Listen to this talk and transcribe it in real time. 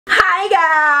Hi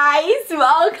guys,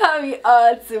 welcome you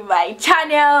all to my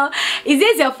channel. Is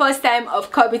this your first time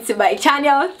of coming to my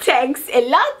channel? Thanks a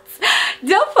lot.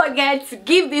 Don't forget to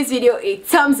give this video a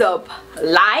thumbs up,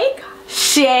 like,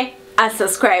 share and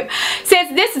subscribe. So in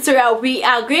today's tutorial we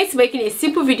are going to be making a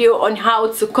simple video on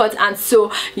how to cut and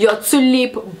sew your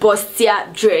tulip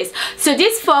bustier dress. So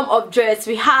this form of dress,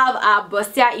 we have our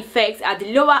bustier effects at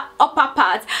the upper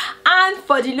part, and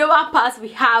for the lower part we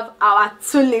have our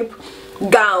tulip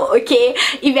gown. Okay,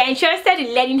 if you're interested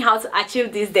in learning how to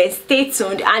achieve this, then stay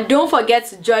tuned and don't forget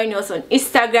to join us on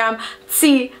Instagram,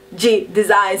 TG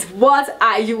Designs. What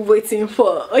are you waiting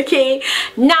for? Okay,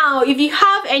 now if you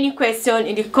have any question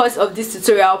in the course of this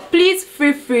tutorial, please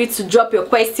feel free to drop your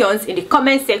questions in the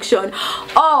comment section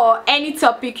or any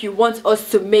topic you want us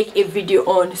to make a video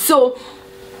on. So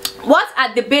what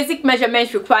are the basic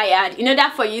measurements required in order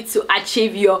for you to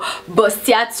achieve your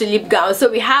bustier tulip gown?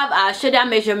 So we have our shoulder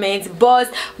measurements,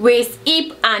 bust, waist,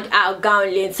 hip and our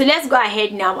gown length. So let's go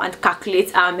ahead now and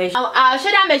calculate our measurements. Our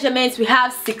shoulder measurements, we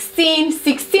have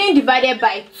 16 divided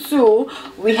by 2,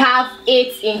 we have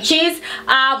 8 inches.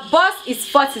 Our bust is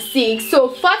 46, so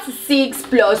 46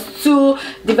 plus 2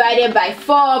 divided by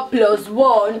 4 plus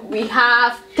 1, we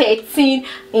have 13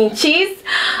 inches.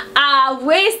 Our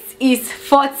waist is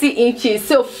 40 inches,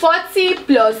 so 40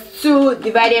 plus 2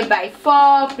 divided by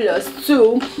 4 plus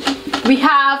 2, we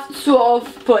have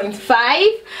 12.5.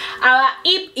 Our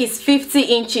hip is 50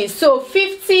 inches, so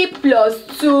 50 plus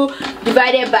 2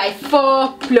 divided by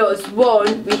 4 plus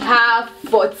 1, we have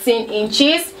 14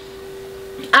 inches.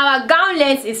 Our gown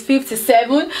length is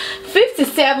 57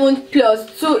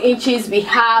 plus 2 inches, we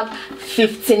have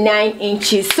 59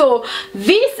 inches. So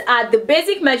these are the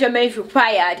basic measurements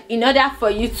required in order for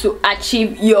you to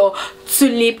achieve your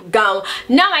tulip gown.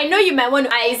 Now I know you might want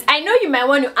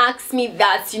to ask me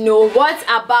that, you know, what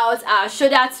about our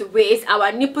shoulder to waist,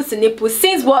 our nipple to nipple,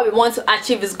 since what we want to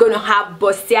achieve is going to have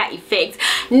bustier effect.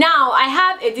 Now I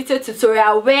have a detailed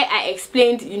tutorial where I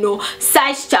explained, you know,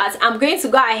 size charts. I'm going to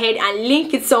go ahead and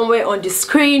link it somewhere on the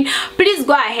screen. Please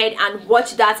go ahead and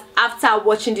watch that after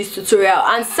watching this tutorial,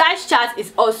 and size chart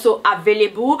is also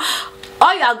available.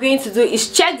 All you are going to do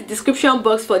is check the description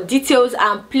box for details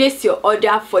and place your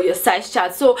order for your size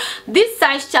chart. So this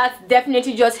size chart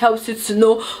definitely just helps you to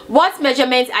know what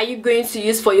measurements are you going to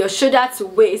use for your shoulder to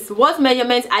waist, what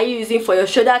measurements are you using for your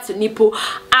shoulder to nipple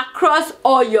across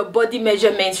all your body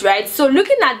measurements, right? So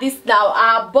looking at this now,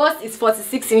 our bust is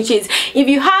 46 inches. If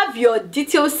you have your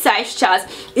detailed size chart,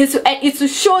 it will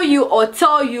show you or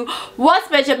tell you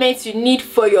what measurements you need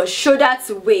for your shoulder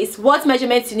to waist, what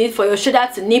measurements you need for your shoulder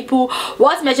to nipple,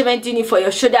 what measurement do you need for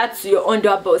your shoulder to your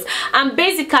under bust. And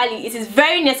basically it is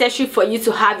very necessary for you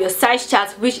to have your size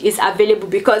chart, which is available,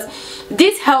 because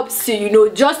this helps you, you know,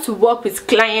 just to work with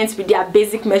clients with their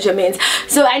basic measurements.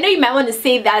 So I know you might want to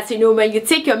say that, you know, when you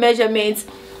take your measurements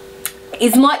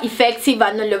is more effective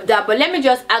and all of that, but let me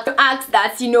just ask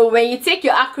that, you know, when you take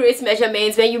your accurate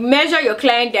measurements, when you measure your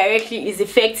client directly, is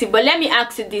effective. But let me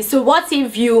ask you this: so what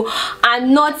if you are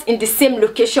not in the same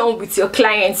location with your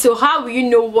client? So how will you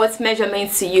know what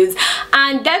measurements to use?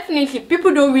 And definitely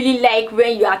people don't really like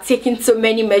when you are taking so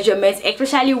many measurements,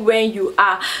 especially when you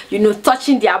are, you know,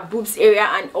 touching their boobs area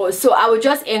and all. So I would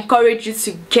just encourage you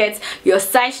to get your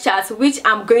size chart, which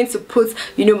I'm going to put,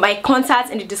 you know, my contacts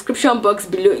in the description box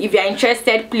below. If you're interested,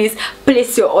 please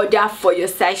place your order for your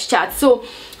size chart. So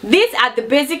these are the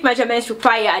basic measurements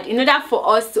required in order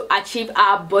for us to achieve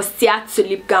our bustier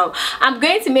tulip gown. I'm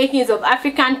going to make use of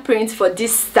African prints for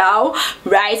this style,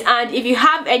 right? And if you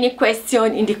have any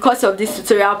question in the course of this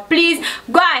tutorial, please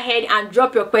go ahead and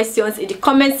drop your questions in the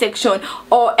comment section,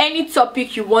 or any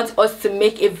topic you want us to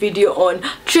make a video on.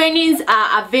 Trainings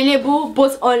are available,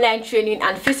 both online training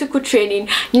and physical training.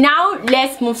 Now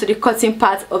let's move to the cutting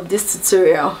part of this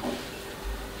tutorial.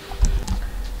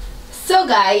 So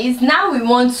guys, now we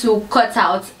want to cut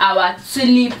out our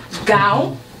tulip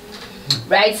gown,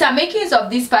 right? So I'm making use of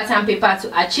this pattern paper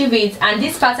to achieve it, and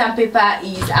this pattern paper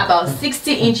is about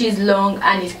 60 inches long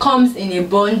and it comes in a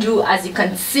bundle, as you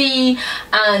can see,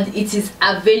 and it is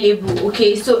available.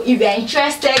 Okay, so if you're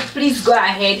interested, please go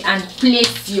ahead and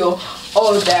place your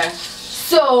order.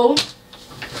 So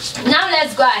now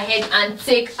let's go ahead and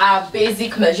take our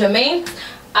basic measurements.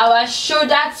 Our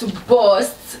shoulder to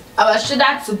bust,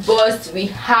 we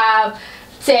have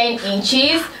 10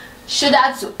 inches.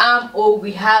 Shoulder to armhole,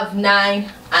 we have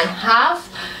 9.5.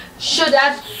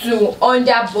 Shoulder to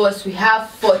under bust, we have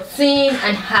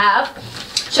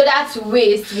 14.5. Shoulder to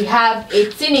waist, we have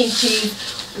 18 inches.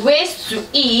 waist to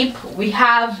hip we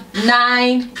have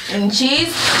 9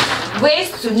 inches,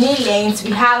 waist to knee length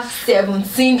we have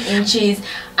 17 inches,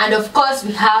 and of course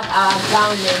we have our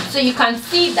gown length. So you can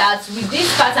see that with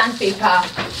this pattern paper,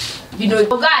 you know,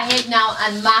 we'll go ahead now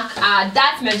and mark our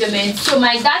dart measurement. So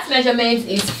my dart measurement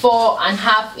is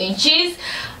 4.5 inches.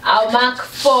 I'll mark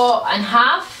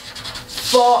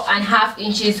 4.5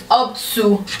 inches up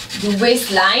to the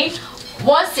waistline.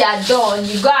 Once you are done,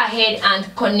 you go ahead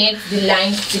and connect the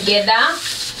lines together.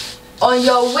 On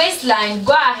your waistline,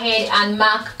 go ahead and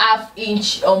mark 1/2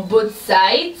 inch on both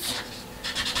sides.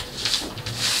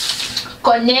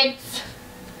 Connect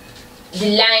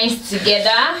the lines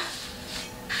together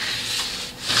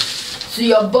to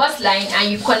your bust line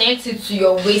and you connect it to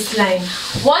your waistline.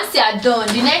 Once you are done,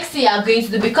 the next thing you are going to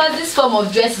do, because this form of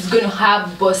dress is going to have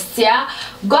bustier,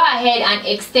 go ahead and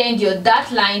extend your dart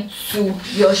line to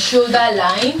your shoulder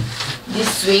line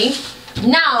this way.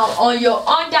 Now on your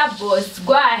under bust,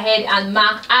 go ahead and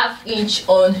mark 1/2 inch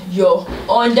on your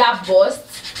under bust.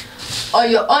 On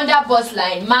your under bust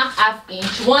line, mark 1/2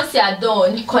 inch. Once you are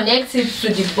done, connect it to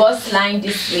the bust line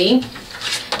this way.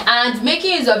 And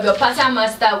making use of your pattern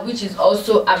master, which is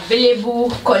also available,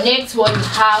 connect what you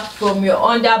have from your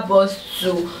under bust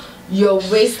to your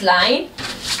waistline.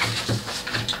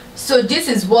 So this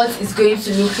is what it's going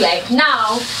to look like.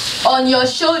 Now on your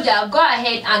shoulder, go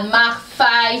ahead and mark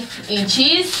 5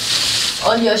 inches.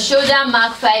 On your shoulder,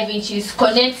 mark 5 inches,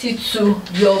 connect it to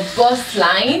your bust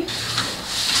line.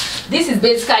 This is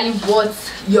basically what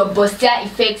your bustier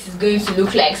effect is going to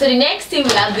look like. So the next thing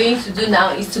we are going to do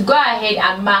now is to go ahead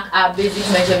and mark our basic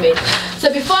measurement. So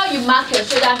before you mark your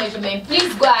shoulder measurement,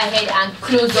 please go ahead and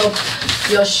close up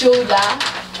your shoulder.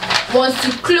 Once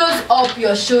you close up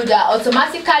your shoulder,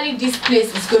 automatically this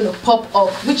place is going to pop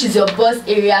up, which is your bust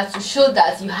area, to show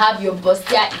that you have your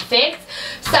bustier effect.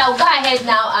 So I'll go ahead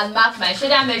now and mark my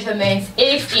shoulder measurements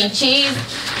 8 inches.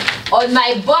 On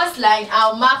my bust line,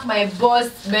 I'll mark my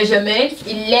bust measurement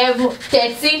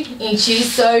 13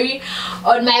 inches. Sorry.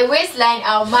 On my waistline,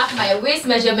 I'll mark my waist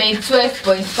measurement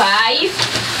 12.5.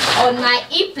 On my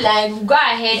hip line, go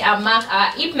ahead and mark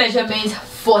our hip measurement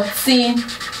 14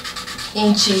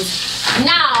 inches.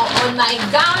 Now on my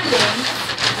gown length,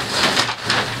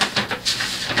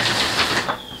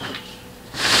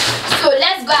 so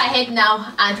let's go ahead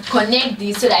now and connect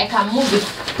this so that I can move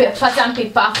the pattern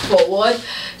paper forward.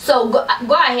 So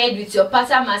go ahead with your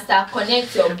pattern master,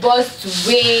 connect your bust to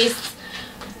waist,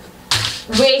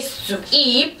 waist to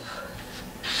hip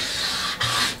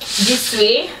this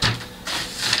way.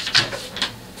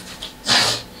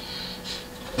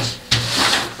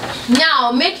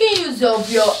 Now making use of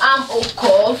your armhole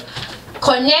curve,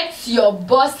 connect your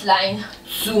bust line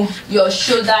to your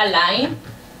shoulder line.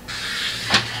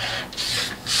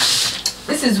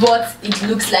 This is what it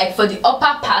looks like for the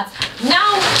upper part.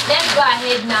 Now let's go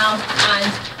ahead now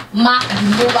and mark the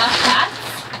lower part.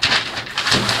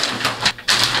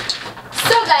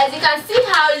 So guys, you can see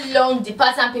how long the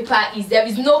pattern paper is. There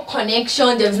is no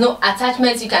connection, there is no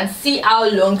attachment. You can see how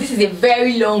long. This is a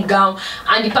very long gown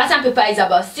and the pattern paper is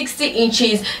about 60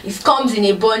 inches. It comes in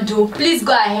a bundle. Please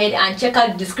go ahead and check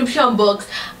out the description box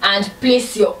and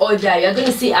place your order. You're going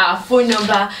to see our phone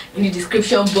number in the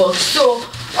description box. So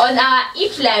on our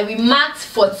hip line, we marked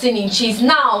 14 inches.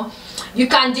 Now you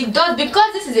can deduct,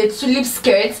 because this is a tulip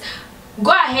skirt,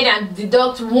 go ahead and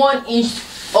deduct 1 inch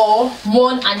or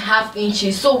 1.5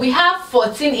 inches. So we have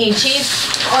 14 inches.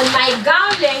 On my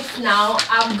gown length now,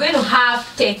 I'm going to have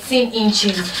 13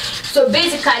 inches. So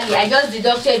basically I just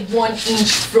deducted 1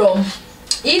 inch from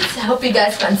it. I hope you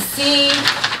guys can see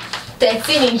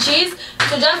 13 inches.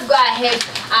 So just go ahead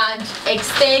and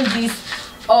extend this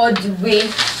all the way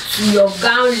to your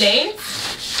gown length.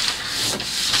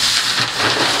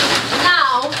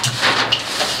 Now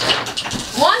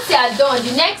once you are done,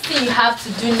 the next thing you have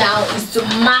to do now is to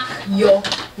mark your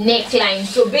neckline.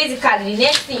 So basically the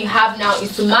next thing you have now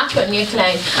is to mark your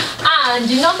neckline, and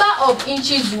the number of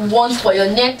inches you want for your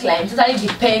neckline totally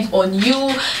depends on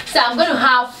you. So I'm going to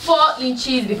have 4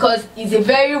 inches because it's a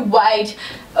very wide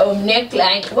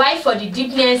neckline. While for the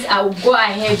deepness, I will go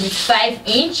ahead with 5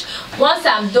 inch. Once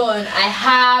I'm done, I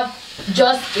have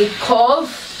just a curve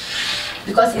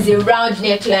because it's a round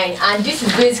neckline, and this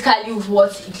is basically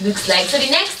what it looks like. So the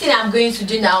next thing I'm going to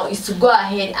do now is to go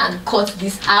ahead and cut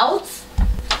this out.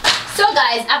 So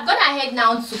guys, I've gone ahead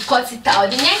now to cut it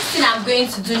out. The next thing I'm going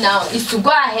to do now is to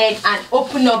go ahead and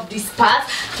open up this part.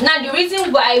 Now the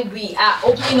reason why we are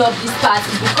opening up this part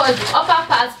is because the upper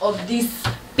part of this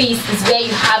piece is where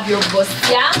you have your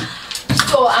bustier.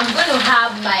 So I'm going to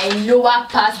have my lower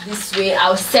part this way.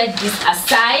 I'll set this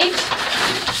aside.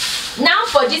 Now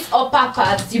for this upper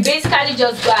part, you basically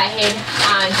just go ahead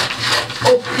and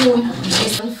open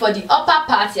this. For the upper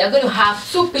part, you're going to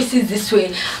have two pieces this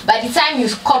way. By the time you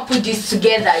couple this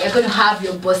together, you're going to have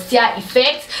your bustier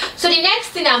effect. So the next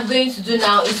thing I'm going to do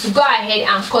now is to go ahead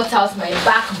and cut out my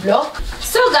back block.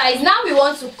 So guys, now we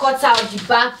want to cut out the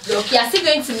back block. You're still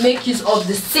going to make use of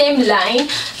the same line.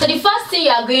 So the first thing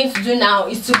you are going to do now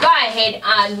is to go ahead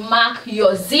and mark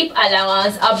your zip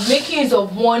allowance. I'll be making use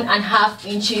of 1.5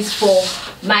 inches for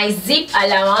my zip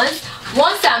allowance.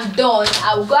 Once I'm done,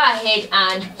 I'll go ahead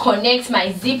and connect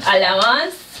my zip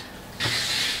allowance.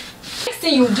 Next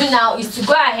thing you do now is to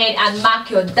go ahead and mark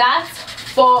your dart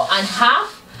 4.5.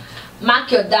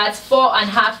 Mark your dart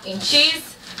 4.5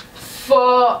 inches.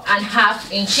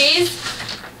 4.5 inches.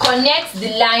 Connect the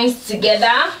lines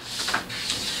together.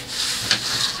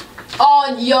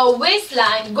 On your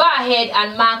waistline, go ahead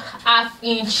and mark 1/2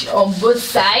 inch on both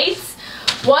sides.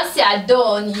 Once you are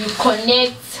done, you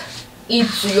connect it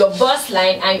to your bust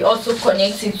line and you also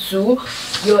connect it to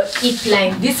your hip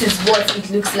line. This is what it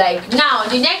looks like. Now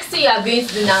the next thing you are going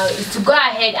to do now is to go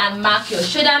ahead and mark your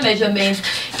shoulder measurements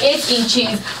 8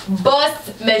 inches,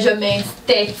 bust measurements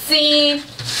 13,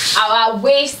 our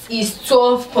waist is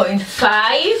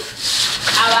 12.5,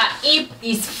 our hip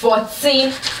is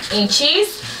 14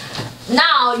 inches.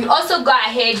 Now you also go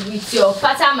ahead with your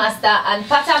pattern master, and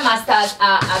pattern masters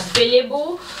are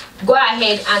available. Go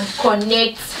ahead and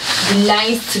connect the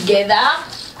lines together.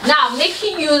 Now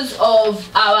making use of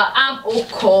our armhole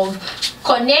curve,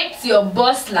 connect your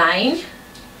bust line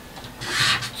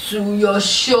to your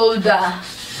shoulder.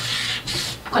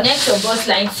 Connect your bust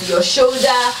line to your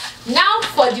shoulder. Now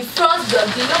for the front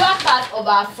block, the lower part of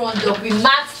our front block, we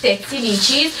marked 13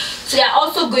 inches. So you are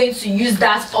also going to use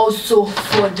that also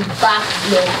for the back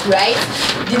block, right?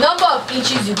 The number of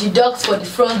inches you deduct for the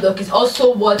front block is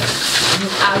also what you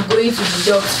are going to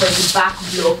deduct for the back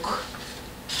block.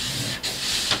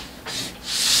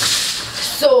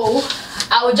 So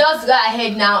I will just go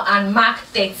ahead now and mark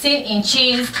 13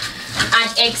 inches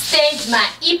and extend my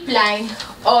hip line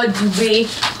all the way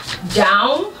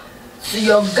down to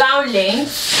your gown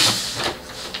length.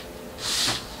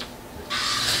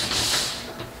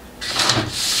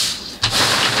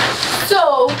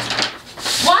 So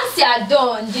once you are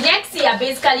done, the next thing you're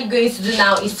basically going to do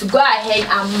now is to go ahead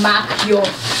and mark your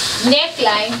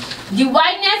neckline. The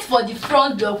wideness for the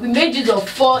front block, we made use of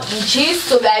 4 inches,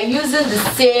 so we are using the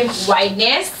same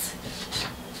wideness.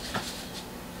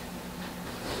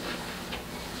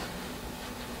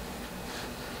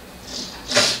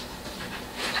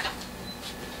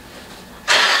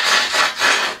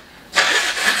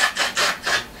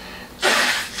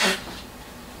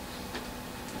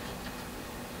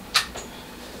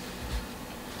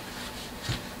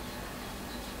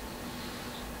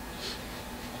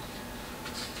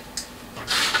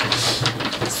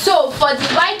 So for the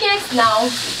wideness now,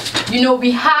 you know,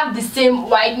 we have the same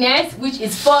wideness, which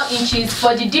is 4 inches.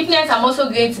 For the deepness, I'm also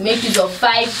going to make use of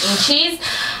 5 inches.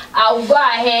 I'll go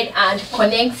ahead and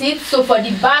connect it. So for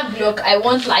the back block, I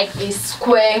want like a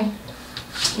square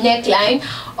neckline.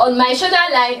 On my shoulder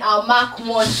line, I'll mark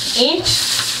 1 inch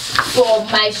for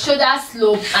my shoulder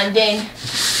slope, and then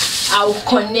I'll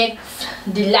connect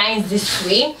the lines this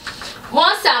way.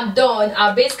 Once I'm done,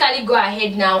 I'll basically go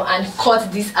ahead now and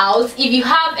cut this out. If you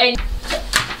have any,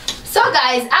 so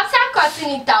guys, after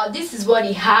cutting it out, this is what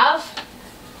you have.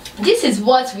 This is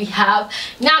what we have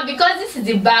now. Because this is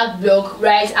the back block,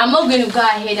 right, I'm not going to go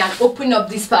ahead and open up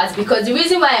this part, because the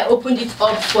reason why I opened it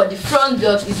up for the front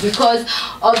block is because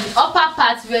of the upper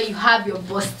part where you have your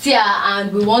bustier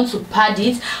and we want to pad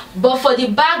it. But for the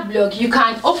back block, you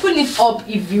can open it up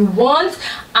if you want,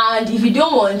 and if you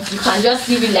don't want, you can just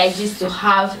leave it like this to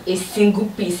have a single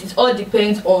piece. It all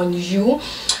depends on you.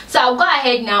 So I'll go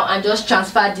ahead now and just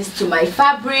transfer this to my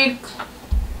fabric,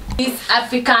 this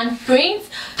African print.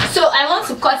 So I want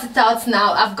to cut it out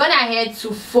now. I've gone ahead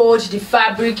to fold the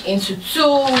fabric into 2.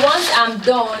 Once I'm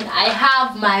done, I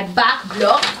have my back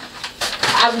block.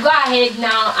 I'll go ahead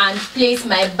now and place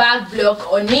my back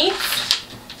block on it.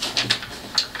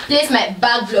 Place my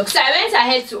back block. So I went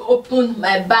ahead to open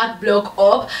my back block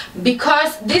up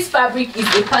because this fabric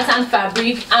is a pattern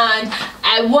fabric and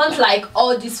I want like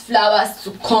all these flowers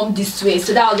to come this way.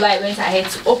 So that was why I went ahead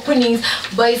to open it.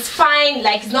 But it's fine,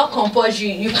 like it's not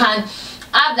compulsory. You can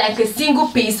have like a single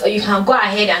piece or you can go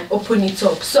ahead and open it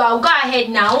up. So I'll go ahead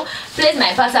now, place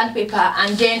my pattern paper,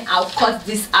 and then I'll cut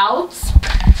this out.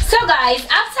 So guys,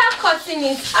 after cutting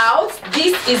it out,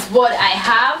 this is what I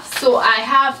have. So I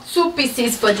have 2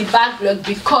 pieces for the back block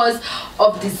because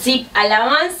of the zip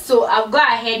allowance. So I'll go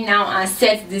ahead now and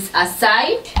set this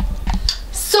aside.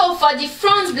 So for the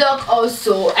front block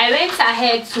also, I went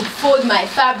ahead to fold my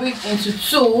fabric into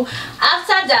two.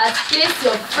 After that, place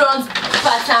your front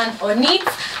pattern on it,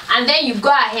 and then you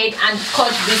go ahead and cut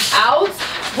this out.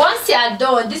 Once you are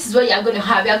done, this is what you are going to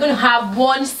have. You are going to have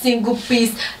one single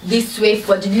piece this way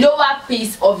for the lower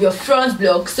piece of your front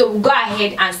block. So we'll go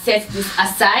ahead and set this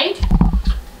aside.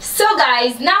 So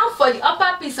guys, now for the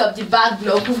upper piece of the back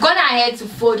block, we've gone ahead to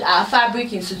fold our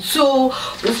fabric into two.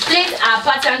 We've placed our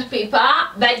pattern paper.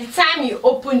 By the time you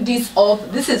open this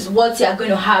up, this is what you're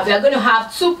going to have. You're going to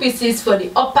have two pieces for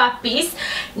the upper piece.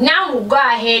 Now we'll go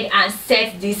ahead and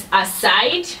set this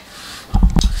aside.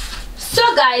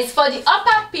 So guys, for the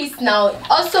upper piece now,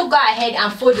 also go ahead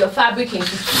and fold your fabric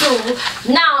into two.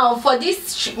 Now for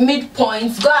this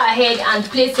midpoint, go ahead and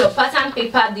place your pattern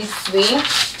paper this way.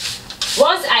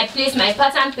 Once I place my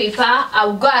pattern paper,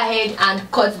 I'll go ahead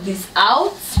and cut this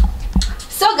out.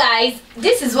 So guys,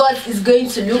 this is what it's going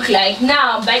to look like.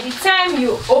 Now by the time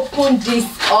you open this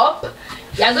up,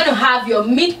 you're going to have your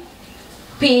mid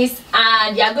piece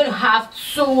and you're going to have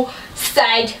two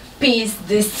side piece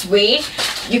this way.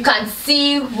 You can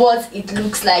see what it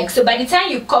looks like. So by the time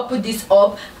you couple this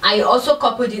up and you also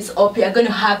couple this up, you're going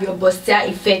to have your bustier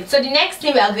effect. So the next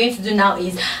thing we are going to do now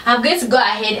is I'm going to go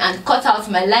ahead and cut out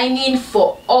my lining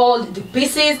for all the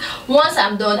pieces. Once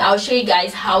I'm done, I'll show you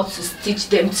guys how to stitch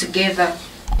them together.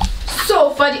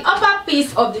 So for the upper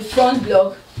piece of the front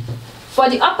block,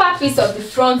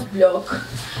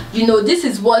 you know, this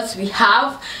is what we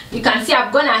have. You can see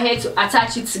I've gone ahead to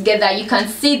attach it together. You can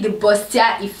see the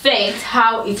bustier effect,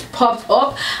 how it popped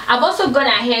up. I've also gone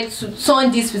ahead to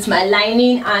turn this with my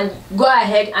lining and go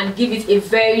ahead and give it a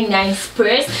very nice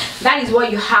press. That is what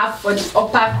you have for the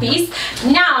upper piece.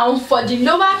 Now for the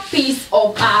lower piece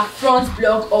of our front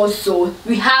block also,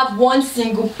 we have one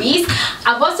single piece.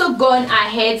 I've also gone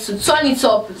ahead to turn it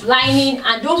up with lining,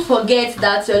 and don't forget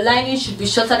that your lining should be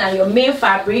shorter than your main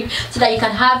fabric so that you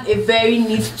can have a very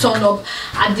neat turn up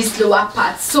at this lower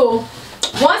part. So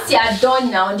once you are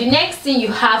done now, the next thing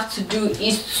you have to do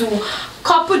is to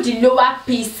couple the lower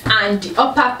piece and the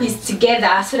upper piece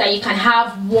together so that you can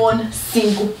have one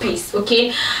single piece.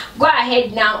 Okay, go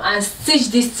ahead now and stitch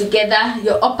this together,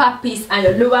 your upper piece and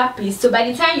your lower piece. So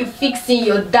by the time you fix in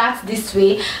your dart this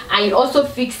way and you also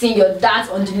fix in your dart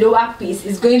on the lower piece,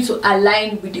 it's going to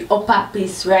align with the upper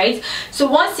piece, right? So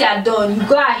once you are done, you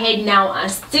go ahead now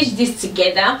and stitch this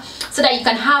together so that you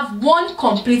can have one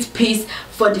complete piece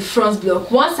for the front block.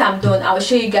 Once I'm done, I'll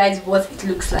show you guys what it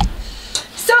looks like.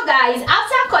 So guys,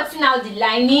 after cutting out the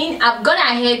lining, I've gone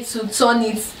ahead to turn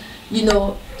it, you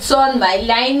know, turn my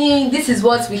lining. This is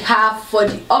what we have for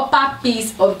the upper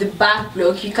piece of the back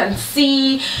block. You can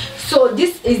see, so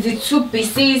this is the two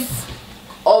pieces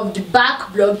of the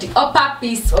back block, the upper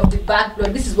piece of the back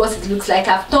block. This is what it looks like.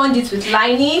 I've turned it with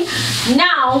lining.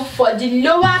 Now for the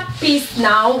lower piece,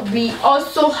 now we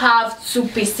also have two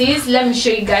pieces. Let me show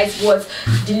you guys what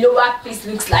the lower piece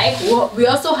looks like. We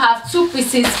also have two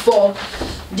pieces for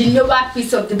the lower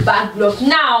piece of the back block.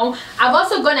 Now I've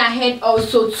also gone ahead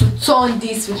also to turn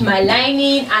this with my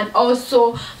lining and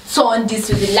also turn this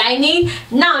with the lining.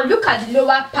 Now look at the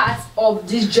lower part of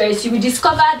this dress. You will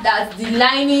discover that the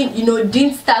lining, you know,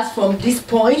 didn't start from this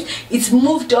point. It's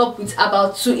moved up with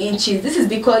about 2 inches. This is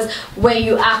because when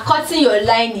you are cutting your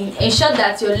lining, ensure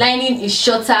that your lining is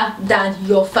shorter than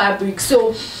your fabric.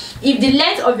 So if the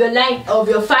length of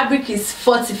your fabric is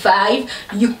 45,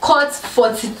 you cut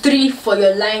 43 for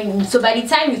your lining. So by the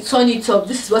time you turn it up,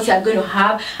 this is what you are going to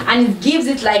have, and it gives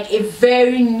it like a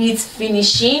very neat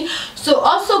finishing. So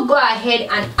also go ahead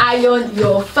and iron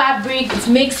your fabric. It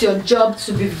makes your job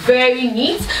to be very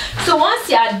neat. So once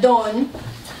you are done,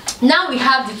 now we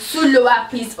have the two lower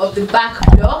piece of the back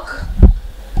block.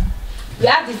 We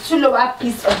have the two lower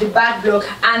piece of the back block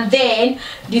and then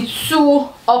the two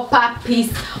upper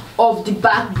piece of the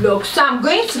back block. So I'm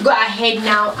going to go ahead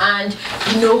now and,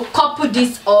 you know, couple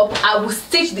this up. I will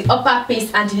stitch the upper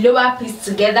piece and the lower piece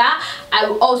together. I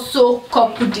will also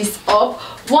couple this up.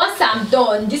 Once I'm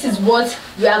done, this is what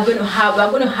we are going to have.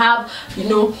 We're going to have, you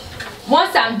know,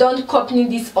 once I'm done coupling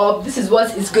this up, this is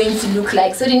what it's going to look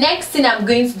like. So the next thing I'm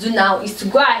going to do now is to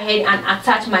go ahead and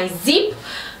attach my zip,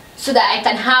 so that I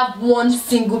can have one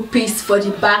single piece for the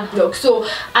back block. So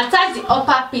attach the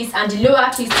upper piece and the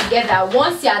lower piece together.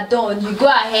 Once you are done, you go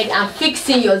ahead and fix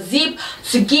in your zip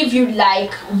to give you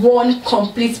like one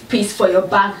complete piece for your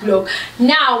back block.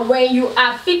 Now when you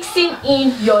are fixing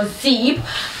in your zip,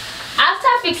 after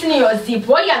fixing in your zip,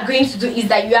 what you are going to do is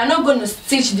that you are not going to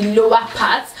stitch the lower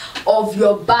part of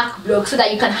your back block so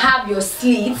that you can have your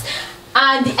slits.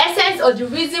 And the essence or the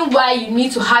reason why you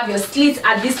need to have your slit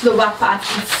at this lower part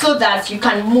is so that you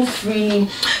can move freely.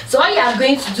 So all you are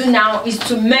going to do now is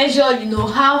to measure, you know,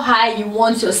 how high you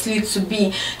want your slit to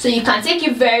be. So you can take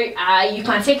it very high, you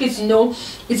can take it, you know,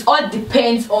 it all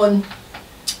depends on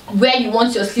where you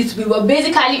want your slit to be, but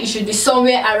basically it should be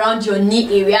somewhere around your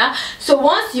knee area. So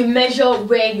once you measure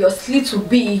where your slit will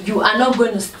be, you are not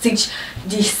going to stitch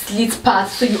the slit part,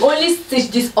 so you only stitch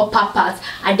this upper part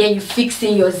and then you fix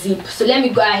in your zip. So let me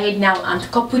go ahead now and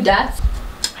couple that.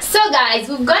 So guys,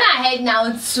 we've gone ahead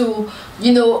now to,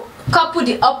 you know, couple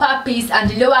the upper piece and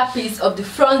the lower piece of the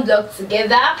front block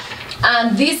together,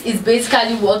 and this is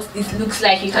basically what it looks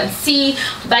like. You can see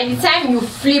by the time you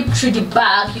flip through the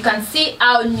back, you can see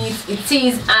how neat it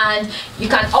is, and you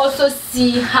can also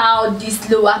see how this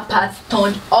lower part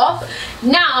turned up.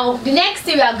 Now the next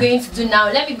thing we are going to do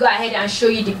now, let me go ahead and show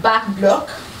you the back block.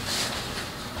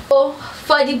 So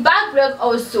for the back block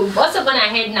also, we've also gone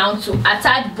ahead now to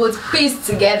attach both pieces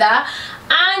together,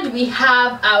 and we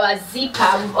have our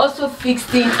zipper. We've also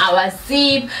fixed in our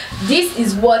zip. This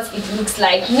is what it looks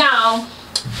like. Now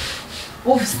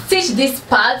we've stitched this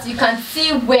part. You can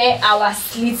see where our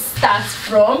slit starts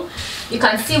from. You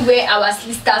can see where our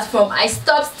slit starts from. I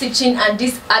stopped stitching at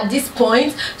this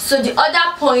point, so the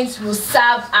other points will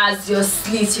serve as your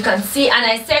slit. You can see, and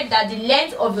I said that the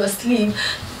length of your slit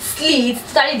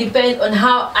totally depends on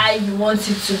how high you want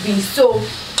it to be. So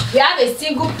we have a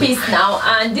single piece now,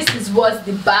 and this is what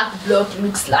the back block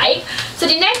looks like. So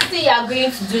the next thing you are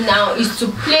going to do now is to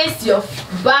place your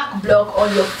back block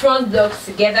on your front block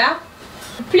together.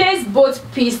 Place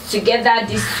both pieces together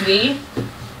this way.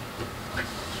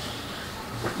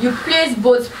 You place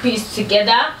both pieces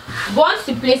together. Once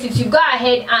you place it, you go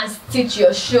ahead and stitch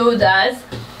your shoulders.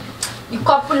 You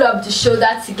couple up the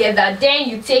shoulder together, then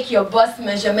you take your bust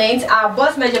measurement. Our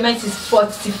bust measurement is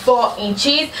 44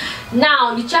 inches.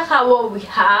 Now you check out what we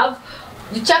have.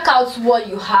 You check out what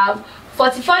you have.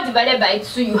 44 divided by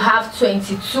 2, you have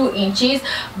 22 inches,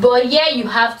 but here you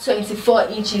have 24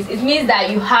 inches. It means that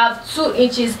you have 2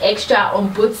 inches extra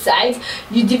on both sides.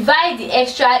 You divide the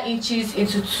extra inches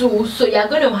into 2, so you're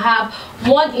going to have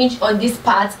 1 inch on this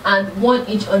part and 1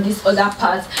 inch on this other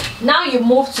part. Now you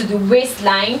move to the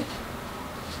waistline.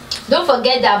 Don't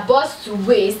forget that bust to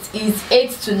waist is 8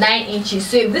 to 9 inches.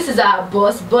 So if this is our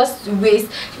bust to waist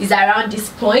is around this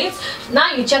point.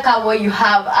 Now you check out what you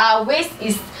have. Our waist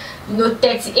is, you know,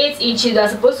 38 inches. We're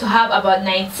supposed to have about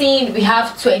 19. We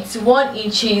have 21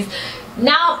 inches.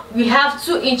 Now we have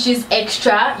 2 inches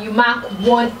extra. You mark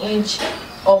 1 inch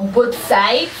on both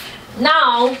sides.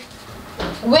 Now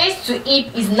waist to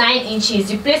hip is 9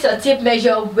 inches. You place your tape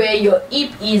measure where your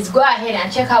hip is. Go ahead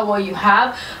and check out what you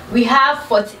have. We have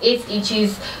 48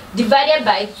 inches divided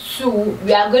by 2.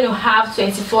 We are going to have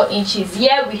 24 inches.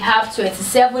 Here we have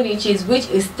 27 inches, which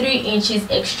is 3 inches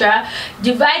extra.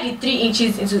 Divide the 3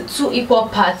 inches into 2 equal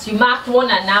parts. You mark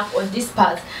 1.5 on this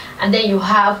part, and then you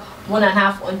have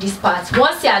 1.5 on this part.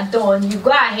 Once you are done, you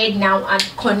go ahead now and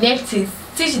connect it.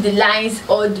 Stitch the lines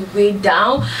all the way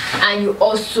down, and you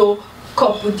also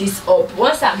couple this up.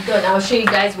 Once I'm done, I'll show you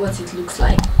guys what it looks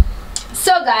like.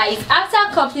 So guys,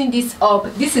 after coupling this up,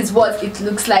 this is what it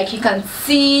looks like. You can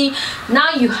see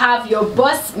now you have your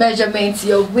bust measurements,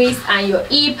 your waist and your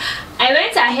hip. I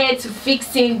went ahead to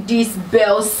fixing this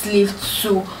bell sleeve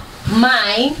to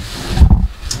mine.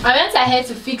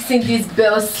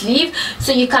 Bell sleeve,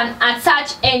 so you can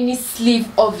attach any sleeve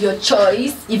of your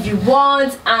choice if you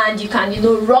want, and you can, you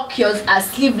know, rock yours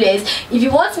as sleeveless. If you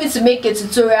want me to make a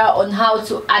tutorial on how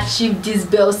to achieve this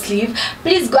bell sleeve,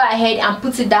 please go ahead and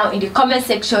put it down in the comment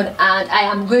section, and I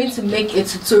am going to make a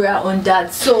tutorial on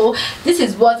that. So this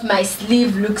is what my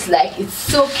sleeve looks like. It's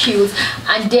so cute.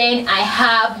 And then I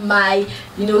have my,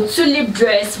 you know, tulip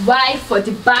dress. Why? For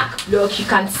the back block, you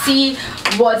can see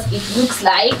what it looks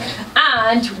like,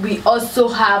 and we also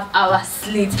have our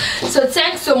slit. So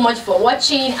thanks so much for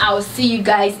watching. I will see you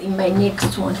guys in my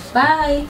next one. Bye.